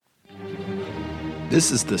This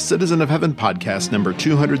is the Citizen of Heaven podcast number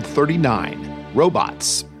 239,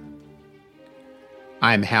 Robots.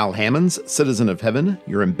 I'm Hal Hammonds, Citizen of Heaven,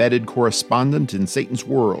 your embedded correspondent in Satan's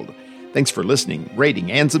world. Thanks for listening, rating,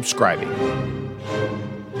 and subscribing.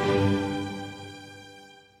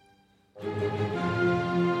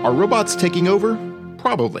 Are robots taking over?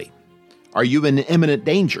 Probably. Are you in imminent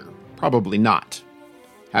danger? Probably not.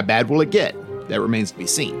 How bad will it get? That remains to be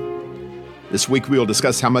seen. This week we will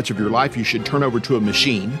discuss how much of your life you should turn over to a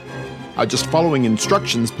machine, how just following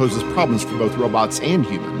instructions poses problems for both robots and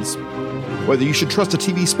humans, whether you should trust a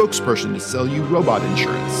TV spokesperson to sell you robot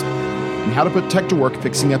insurance, and how to put tech to work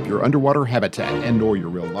fixing up your underwater habitat and or your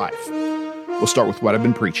real life. We'll start with what I've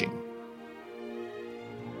been preaching.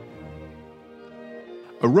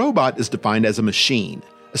 A robot is defined as a machine,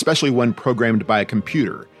 especially one programmed by a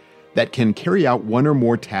computer, that can carry out one or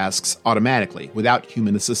more tasks automatically without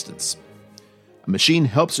human assistance. A machine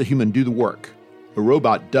helps a human do the work. A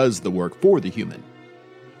robot does the work for the human.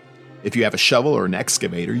 If you have a shovel or an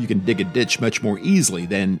excavator, you can dig a ditch much more easily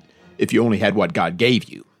than if you only had what God gave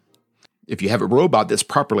you. If you have a robot that's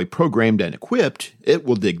properly programmed and equipped, it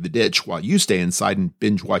will dig the ditch while you stay inside and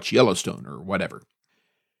binge watch Yellowstone or whatever.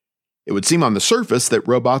 It would seem on the surface that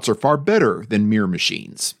robots are far better than mere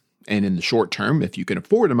machines. And in the short term, if you can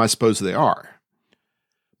afford them, I suppose they are.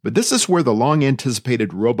 But this is where the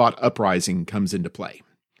long-anticipated robot uprising comes into play.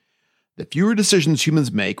 The fewer decisions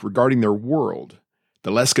humans make regarding their world, the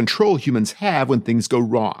less control humans have when things go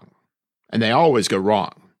wrong. And they always go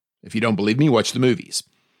wrong. If you don't believe me, watch the movies.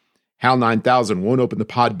 HAL 9000 won't open the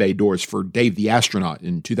pod bay doors for Dave the Astronaut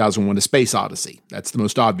in 2001: A Space Odyssey. That's the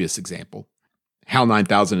most obvious example. HAL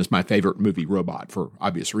 9000 is my favorite movie robot for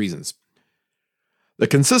obvious reasons. The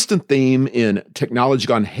consistent theme in technology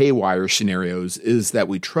gone haywire scenarios is that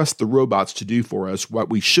we trust the robots to do for us what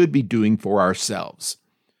we should be doing for ourselves.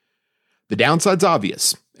 The downside's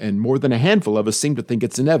obvious, and more than a handful of us seem to think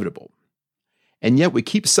it's inevitable. And yet we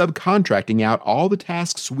keep subcontracting out all the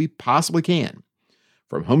tasks we possibly can.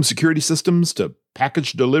 From home security systems to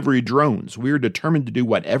package delivery drones, we're determined to do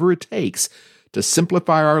whatever it takes to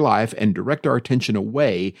simplify our life and direct our attention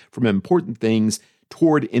away from important things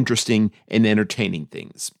toward interesting and entertaining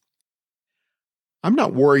things. I'm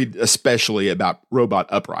not worried especially about robot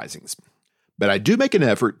uprisings, but I do make an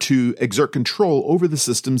effort to exert control over the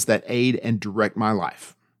systems that aid and direct my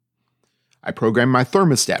life. I program my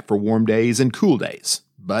thermostat for warm days and cool days,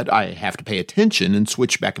 but I have to pay attention and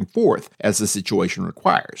switch back and forth as the situation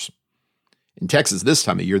requires. In Texas this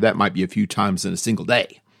time of year, that might be a few times in a single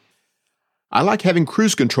day. I like having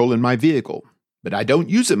cruise control in my vehicle, but I don't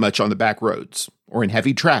use it much on the back roads, or in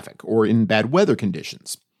heavy traffic, or in bad weather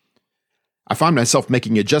conditions. I find myself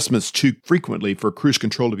making adjustments too frequently for cruise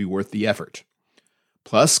control to be worth the effort.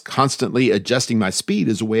 Plus, constantly adjusting my speed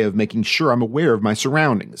is a way of making sure I'm aware of my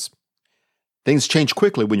surroundings. Things change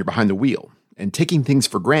quickly when you're behind the wheel, and taking things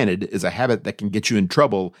for granted is a habit that can get you in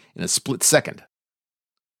trouble in a split second.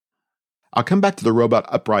 I'll come back to the robot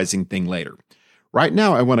uprising thing later. Right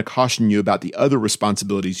now, I want to caution you about the other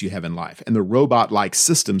responsibilities you have in life and the robot-like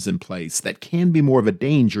systems in place that can be more of a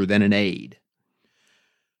danger than an aid.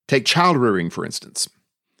 Take child rearing, for instance.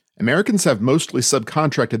 Americans have mostly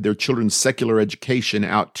subcontracted their children's secular education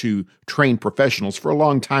out to trained professionals for a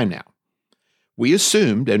long time now. We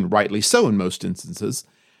assumed, and rightly so in most instances,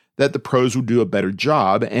 that the pros would do a better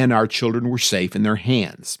job and our children were safe in their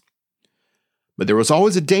hands. But there was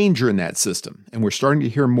always a danger in that system, and we're starting to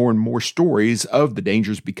hear more and more stories of the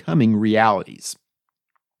dangers becoming realities.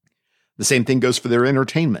 The same thing goes for their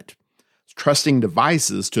entertainment. Trusting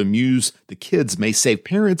devices to amuse the kids may save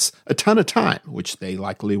parents a ton of time, which they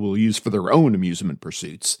likely will use for their own amusement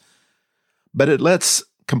pursuits. But it lets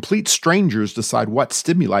complete strangers decide what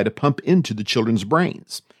stimuli to pump into the children's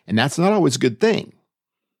brains, and that's not always a good thing.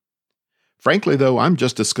 Frankly, though, I'm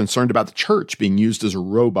just as concerned about the church being used as a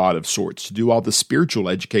robot of sorts to do all the spiritual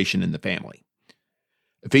education in the family.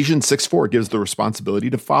 Ephesians 6:4 gives the responsibility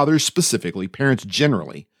to fathers specifically, parents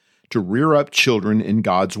generally, to rear up children in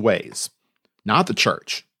God's ways, not the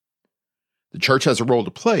church. The church has a role to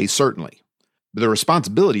play, certainly, but the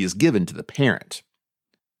responsibility is given to the parent.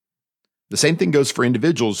 The same thing goes for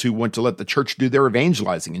individuals who want to let the church do their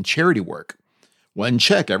evangelizing and charity work. One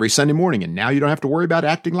check every Sunday morning, and now you don't have to worry about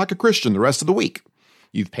acting like a Christian the rest of the week.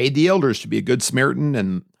 You've paid the elders to be a good Samaritan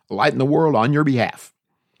and lighten the world on your behalf.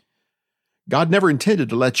 God never intended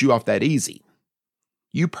to let you off that easy.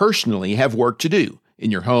 You personally have work to do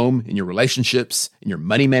in your home, in your relationships, in your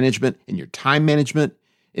money management, in your time management,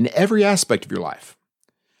 in every aspect of your life.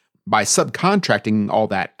 By subcontracting all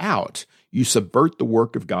that out, you subvert the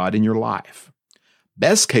work of God in your life.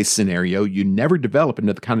 Best case scenario, you never develop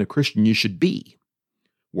into the kind of Christian you should be.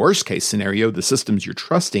 Worst case scenario, the systems you're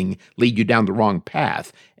trusting lead you down the wrong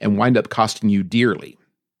path and wind up costing you dearly.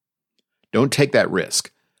 Don't take that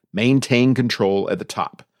risk. Maintain control at the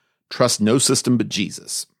top. Trust no system but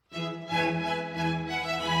Jesus.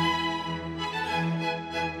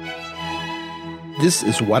 This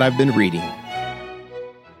is what I've been reading.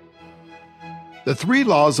 The 3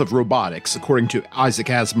 laws of robotics, according to Isaac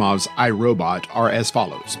Asimov's I, Robot, are as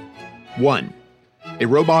follows. 1. A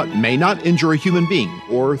robot may not injure a human being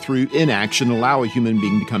or, through inaction, allow a human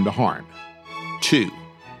being to come to harm. 2.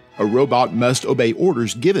 A robot must obey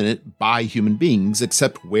orders given it by human beings,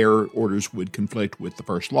 except where orders would conflict with the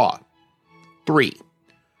first law. 3.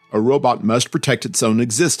 A robot must protect its own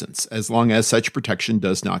existence, as long as such protection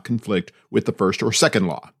does not conflict with the first or second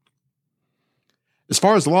law. As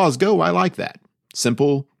far as laws go, I like that.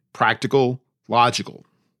 Simple, practical, logical.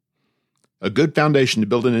 A good foundation to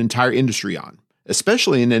build an entire industry on,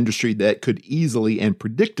 especially an industry that could easily and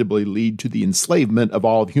predictably lead to the enslavement of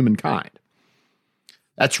all of humankind.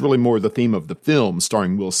 That's really more the theme of the film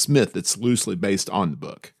starring Will Smith that's loosely based on the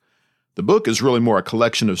book. The book is really more a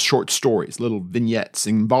collection of short stories, little vignettes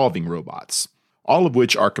involving robots, all of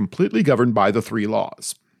which are completely governed by the 3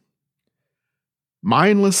 laws.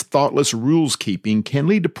 Mindless, thoughtless rules-keeping can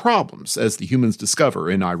lead to problems, as the humans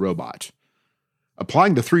discover in I, Robot.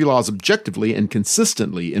 Applying the 3 laws objectively and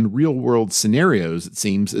consistently in real-world scenarios, it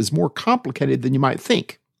seems, is more complicated than you might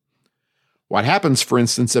think. What happens, for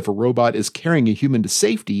instance, if a robot is carrying a human to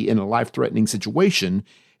safety in a life-threatening situation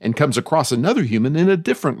and comes across another human in a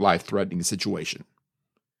different life-threatening situation?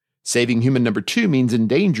 Saving human number 2 means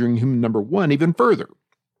endangering human number 1 even further.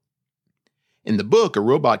 In the book, a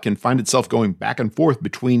robot can find itself going back and forth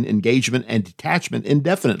between engagement and detachment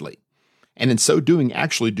indefinitely, and in so doing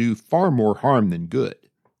actually do far more harm than good.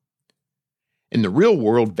 In the real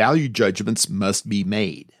world, value judgments must be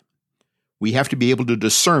made. We have to be able to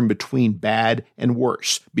discern between bad and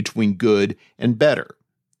worse, between good and better.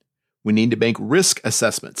 We need to make risk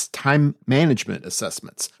assessments, time management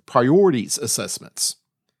assessments, priorities assessments.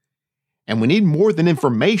 And we need more than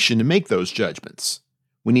information to make those judgments.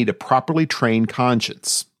 We need a properly trained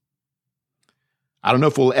conscience. I don't know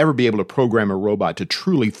if we'll ever be able to program a robot to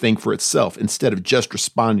truly think for itself instead of just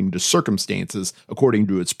responding to circumstances according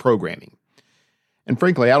to its programming. And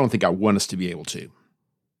frankly, I don't think I want us to be able to.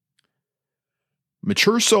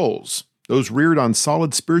 Mature souls, those reared on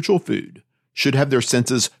solid spiritual food, should have their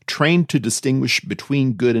senses trained to distinguish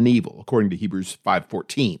between good and evil, according to Hebrews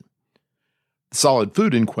 5:14. The solid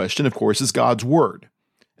food in question, of course, is God's Word,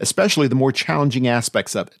 especially the more challenging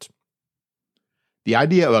aspects of it. The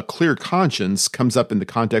idea of a clear conscience comes up in the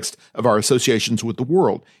context of our associations with the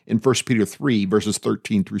world in 1 Peter 3, verses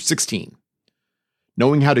 13 through 16.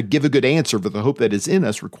 Knowing how to give a good answer for the hope that is in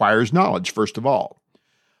us requires knowledge, first of all.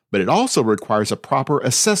 But it also requires a proper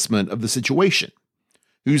assessment of the situation.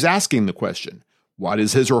 Who's asking the question? What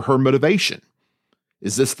is his or her motivation?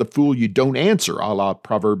 Is this the fool you don't answer, a la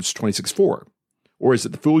Proverbs 26:4? Or is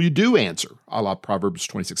it the fool you do answer, a la Proverbs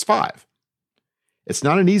 26:5? It's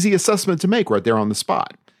not an easy assessment to make right there on the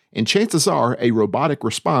spot, and chances are a robotic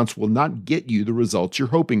response will not get you the results you're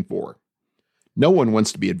hoping for. No one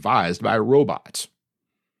wants to be advised by a robot.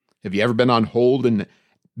 Have you ever been on hold and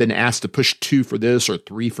been asked to push 2 for this or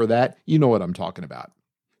 3 for that? You know what I'm talking about.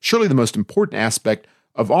 Surely the most important aspect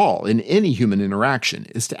of all in any human interaction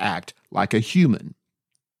is to act like a human.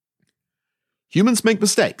 Humans make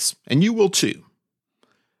mistakes, and you will too.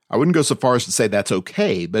 I wouldn't go so far as to say that's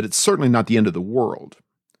okay, but it's certainly not the end of the world.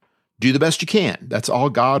 Do the best you can. That's all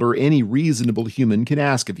God or any reasonable human can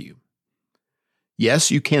ask of you.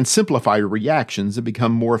 Yes, you can simplify your reactions and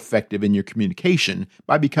become more effective in your communication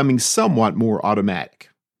by becoming somewhat more automatic.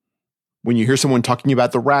 When you hear someone talking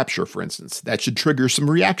about the rapture, for instance, that should trigger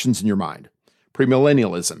some reactions in your mind.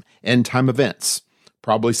 Premillennialism, end-time events,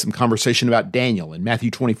 probably some conversation about Daniel in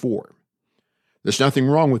Matthew 24. There's nothing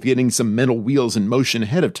wrong with getting some mental wheels in motion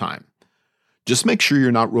ahead of time. Just make sure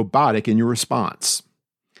you're not robotic in your response.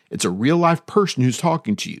 It's a real-life person who's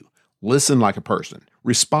talking to you. Listen like a person.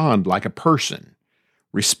 Respond like a person.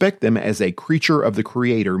 Respect them as a creature of the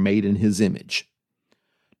Creator made in His image.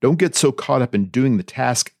 Don't get so caught up in doing the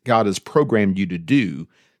task God has programmed you to do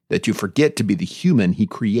that you forget to be the human He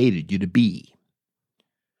created you to be.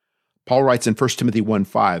 Paul writes in 1 Timothy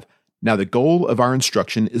 1:5, "Now the goal of our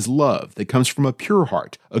instruction is love that comes from a pure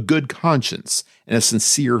heart, a good conscience, and a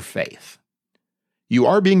sincere faith." You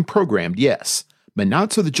are being programmed, yes, but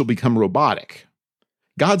not so that you'll become robotic.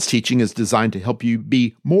 God's teaching is designed to help you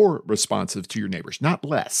be more responsive to your neighbors, not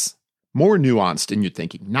less. More nuanced in your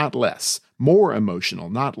thinking, not less. More emotional,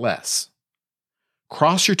 not less.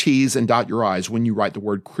 Cross your T's and dot your I's when you write the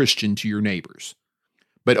word Christian to your neighbors.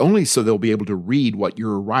 but only so they'll be able to read what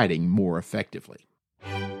you're writing more effectively.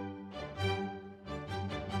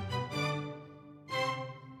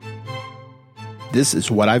 This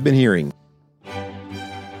is what I've been hearing.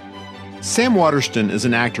 Sam Waterston is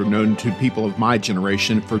an actor known to people of my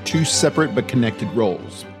generation for two separate but connected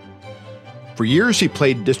roles. For years, he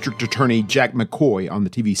played District Attorney Jack McCoy on the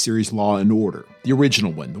TV series Law & Order, the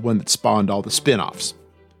original one, the one that spawned all the spin-offs.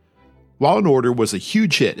 Law & Order was a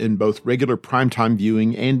huge hit in both regular primetime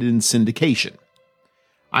viewing and in syndication.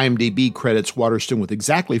 IMDb credits Waterston with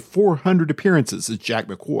exactly 400 appearances as Jack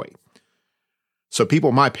McCoy. So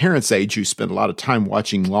people my parents' age who spent a lot of time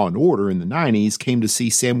watching Law & Order in the 90s came to see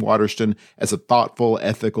Sam Waterston as a thoughtful,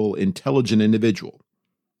 ethical, intelligent individual.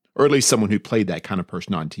 Or at least someone who played that kind of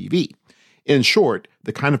person on TV. In short,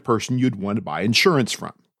 the kind of person you'd want to buy insurance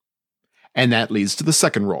from. And that leads to the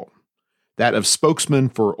second role, that of spokesman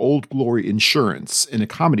for Old Glory Insurance in a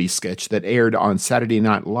comedy sketch that aired on Saturday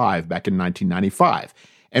Night Live back in 1995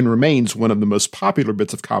 and remains one of the most popular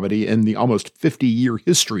bits of comedy in the almost 50-year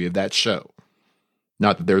history of that show.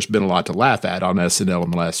 Not that there's been a lot to laugh at on SNL in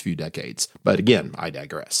the last few decades, but again, I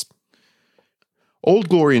digress. Old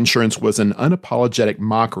Glory Insurance was an unapologetic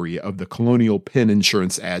mockery of the Colonial Penn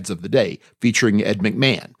insurance ads of the day, featuring Ed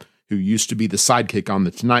McMahon, who used to be the sidekick on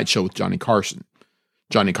The Tonight Show with Johnny Carson.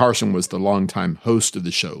 Johnny Carson was the longtime host of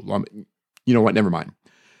the show. You know what? Never mind.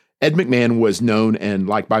 Ed McMahon was known and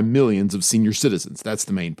liked by millions of senior citizens. That's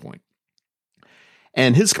the main point.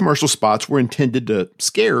 And his commercial spots were intended to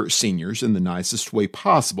scare seniors in the nicest way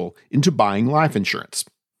possible into buying life insurance.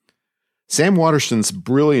 Sam Waterston's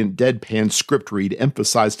brilliant deadpan script read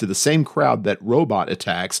emphasized to the same crowd that robot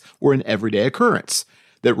attacks were an everyday occurrence,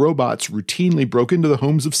 that robots routinely broke into the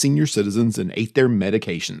homes of senior citizens and ate their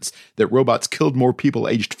medications, that robots killed more people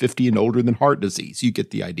aged 50 and older than heart disease. You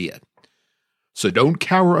get the idea. So don't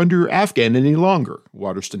cower under your Afghan any longer,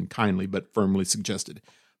 Waterston kindly but firmly suggested.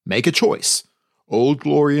 Make a choice. Old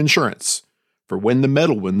Glory Insurance, for when the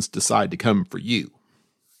metal ones decide to come for you.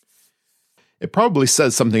 It probably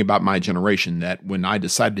says something about my generation that when I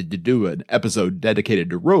decided to do an episode dedicated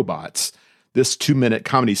to robots, this 2-minute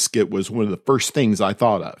comedy skit was one of the first things I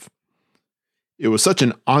thought of. It was such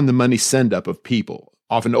an on-the-money send-up of people,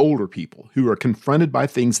 often older people, who are confronted by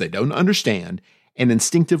things they don't understand and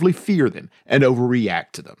instinctively fear them and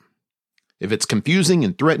overreact to them. If it's confusing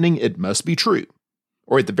and threatening, it must be true.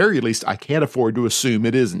 Or at the very least, I can't afford to assume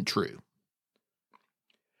it isn't true.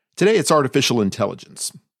 Today, it's artificial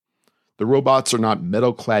intelligence. The robots are not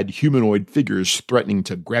metal-clad humanoid figures threatening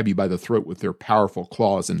to grab you by the throat with their powerful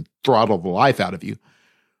claws and throttle the life out of you.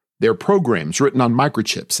 They're programs written on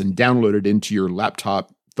microchips and downloaded into your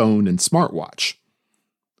laptop, phone, and smartwatch.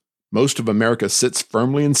 Most of America sits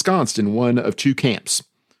firmly ensconced in one of two camps.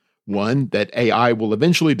 One, that AI will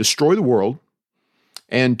eventually destroy the world,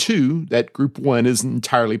 and two, that Group 1 is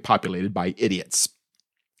entirely populated by idiots.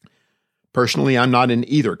 Personally, I'm not in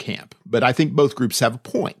either camp, but I think both groups have a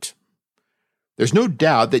point. There's no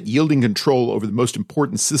doubt that yielding control over the most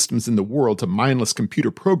important systems in the world to mindless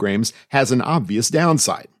computer programs has an obvious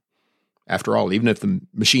downside. After all, even if the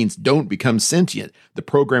machines don't become sentient, the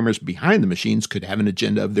programmers behind the machines could have an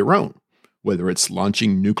agenda of their own, whether it's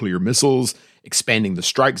launching nuclear missiles, expanding the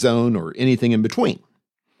strike zone, or anything in between.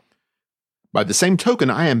 By the same token,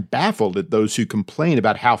 I am baffled at those who complain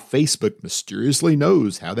about how Facebook mysteriously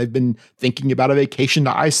knows how they've been thinking about a vacation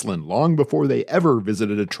to Iceland long before they ever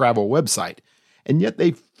visited a travel website, and yet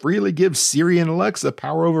they freely give Siri and Alexa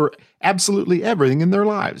power over absolutely everything in their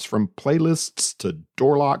lives, from playlists to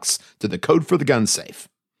door locks to the code for the gun safe.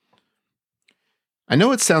 I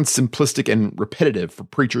know it sounds simplistic and repetitive for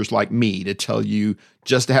preachers like me to tell you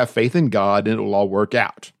just to have faith in God and it'll all work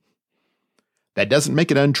out. That doesn't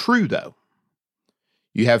make it untrue, though.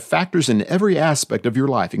 You have factors in every aspect of your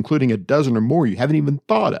life, including a dozen or more you haven't even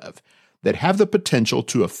thought of, that have the potential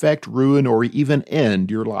to affect, ruin, or even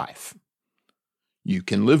end your life. You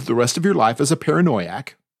can live the rest of your life as a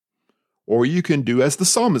paranoiac, or you can do as the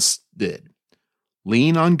psalmist did,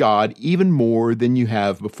 lean on God even more than you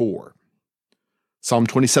have before. Psalm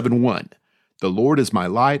 27:1, "The Lord is my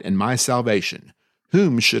light and my salvation.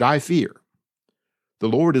 Whom should I fear? The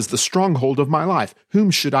Lord is the stronghold of my life.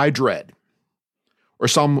 Whom should I dread?" Or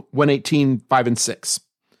Psalm 118:5 and 6,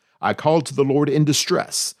 "I called to the Lord in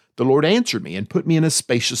distress. The Lord answered me and put me in a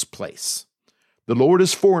spacious place. The Lord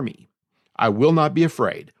is for me. I will not be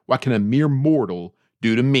afraid. What can a mere mortal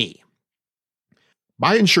do to me?"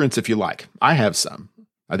 Buy insurance if you like. I have some.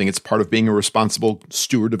 I think it's part of being a responsible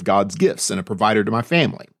steward of God's gifts and a provider to my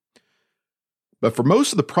family. But for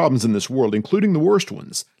most of the problems in this world, including the worst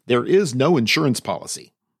ones, there is no insurance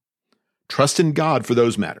policy. Trust in God for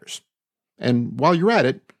those matters. And while you're at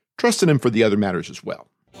it, trust in him for the other matters as well.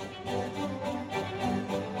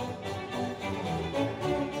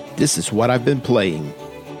 This is what I've been playing.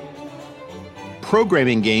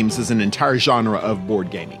 Programming games is an entire genre of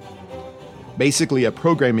board gaming. Basically, a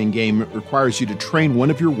programming game requires you to train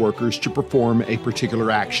one of your workers to perform a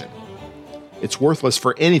particular action. It's worthless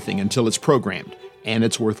for anything until it's programmed, and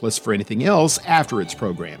it's worthless for anything else after it's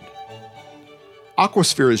programmed.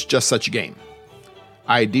 Aquasphere is just such a game.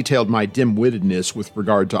 I detailed my dim-wittedness with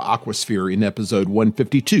regard to Aquasphere in episode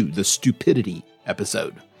 152, the stupidity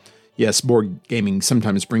episode. Yes, board gaming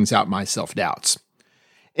sometimes brings out my self-doubts.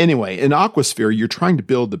 Anyway, in Aquasphere, you're trying to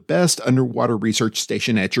build the best underwater research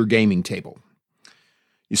station at your gaming table.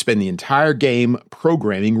 You spend the entire game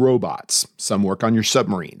programming robots. Some work on your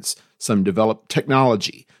submarines. Some develop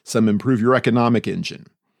technology. Some improve your economic engine.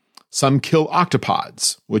 Some kill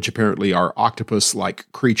octopods, which apparently are octopus-like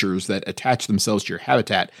creatures that attach themselves to your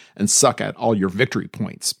habitat and suck at all your victory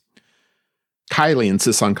points. Kylie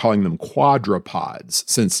insists on calling them quadrupods,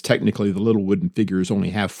 since technically the little wooden figures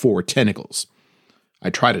only have 4 tentacles. I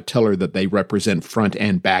try to tell her that they represent front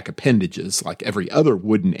and back appendages, like every other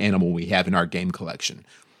wooden animal we have in our game collection.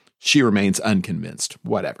 She remains unconvinced.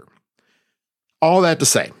 Whatever. All that to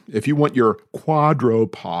say, if you want your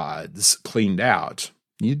quadrupods cleaned out,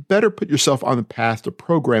 you'd better put yourself on the path to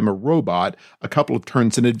program a robot a couple of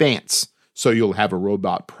turns in advance, so you'll have a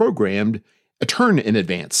robot programmed a turn in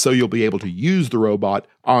advance, so you'll be able to use the robot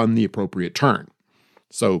on the appropriate turn.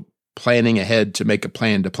 So, planning ahead to make a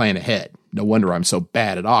plan to plan ahead. No wonder I'm so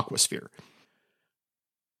bad at Aquasphere.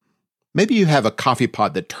 Maybe you have a coffee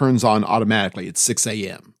pot that turns on automatically at 6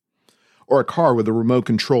 a.m., or a car with a remote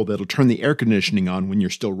control that'll turn the air conditioning on when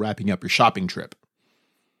you're still wrapping up your shopping trip.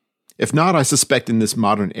 If not, I suspect in this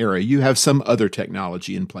modern era you have some other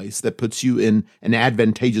technology in place that puts you in an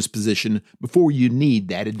advantageous position before you need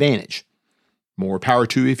that advantage. More power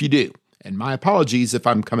to you if you do, and my apologies if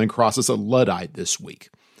I'm coming across as a Luddite this week.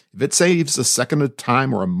 If it saves a second of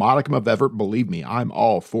time or a modicum of effort, believe me, I'm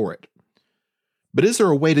all for it. But is there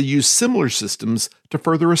a way to use similar systems to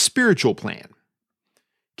further a spiritual plan?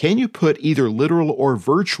 Can you put either literal or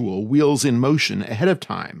virtual wheels in motion ahead of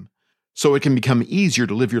time so it can become easier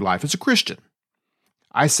to live your life as a Christian?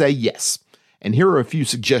 I say yes, and here are a few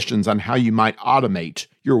suggestions on how you might automate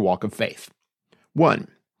your walk of faith. 1.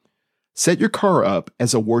 Set your car up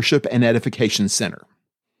as a worship and edification center.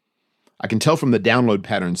 I can tell from the download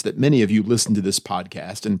patterns that many of you listen to this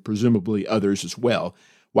podcast, and presumably others as well,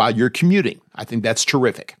 while you're commuting. I think that's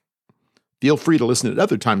terrific. Feel free to listen at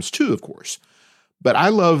other times too, of course. But I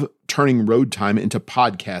love turning road time into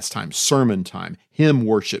podcast time, sermon time, hymn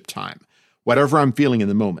worship time, whatever I'm feeling in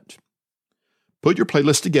the moment. Put your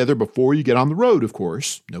playlist together before you get on the road, of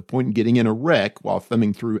course. No point in getting in a wreck while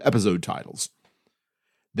thumbing through episode titles.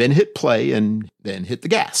 Then hit play and then hit the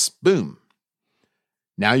gas. Boom.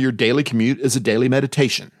 Now your daily commute is a daily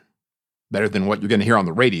meditation. Better than what you're going to hear on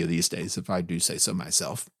the radio these days, if I do say so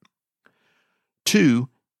myself. 2,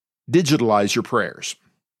 digitalize your prayers.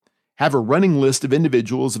 Have a running list of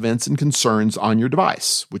individuals, events, and concerns on your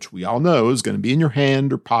device, which we all know is going to be in your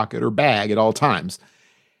hand or pocket or bag at all times,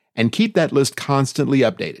 and keep that list constantly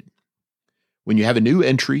updated. When you have a new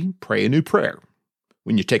entry, pray a new prayer.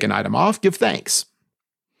 When you take an item off, give thanks.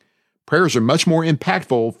 Prayers are much more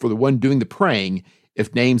impactful for the one doing the praying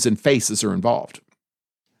if names and faces are involved.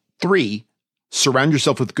 3, surround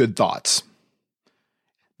yourself with good thoughts.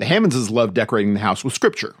 The Hammondses love decorating the house with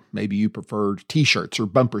scripture. Maybe you prefer t-shirts or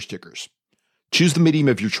bumper stickers. Choose the medium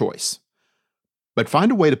of your choice. But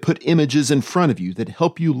find a way to put images in front of you that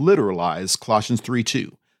help you literalize Colossians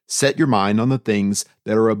 3:2. Set your mind on the things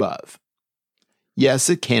that are above. Yes,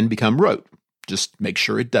 it can become rote. Just make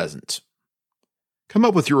sure it doesn't. Come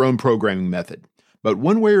up with your own programming method, but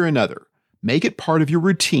one way or another, make it part of your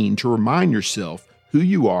routine to remind yourself who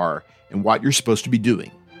you are and what you're supposed to be doing.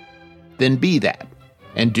 Then be that.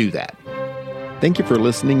 And do that. Thank you for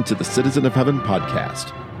listening to the Citizen of Heaven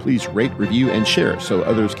podcast. Please rate, review, and share so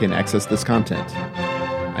others can access this content.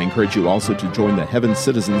 I encourage you also to join the Heaven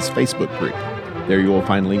Citizens Facebook group. There you will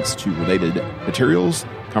find links to related materials,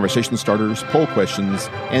 conversation starters, poll questions,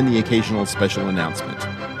 and the occasional special announcement.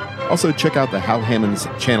 Also, check out the Hal Hammond's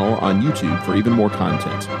channel on YouTube for even more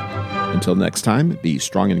content. Until next time, be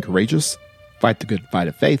strong and courageous, fight the good fight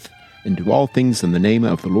of faith, and do all things in the name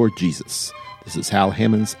of the Lord Jesus. This is Hal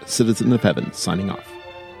Hammond's Citizen of Heaven, signing off.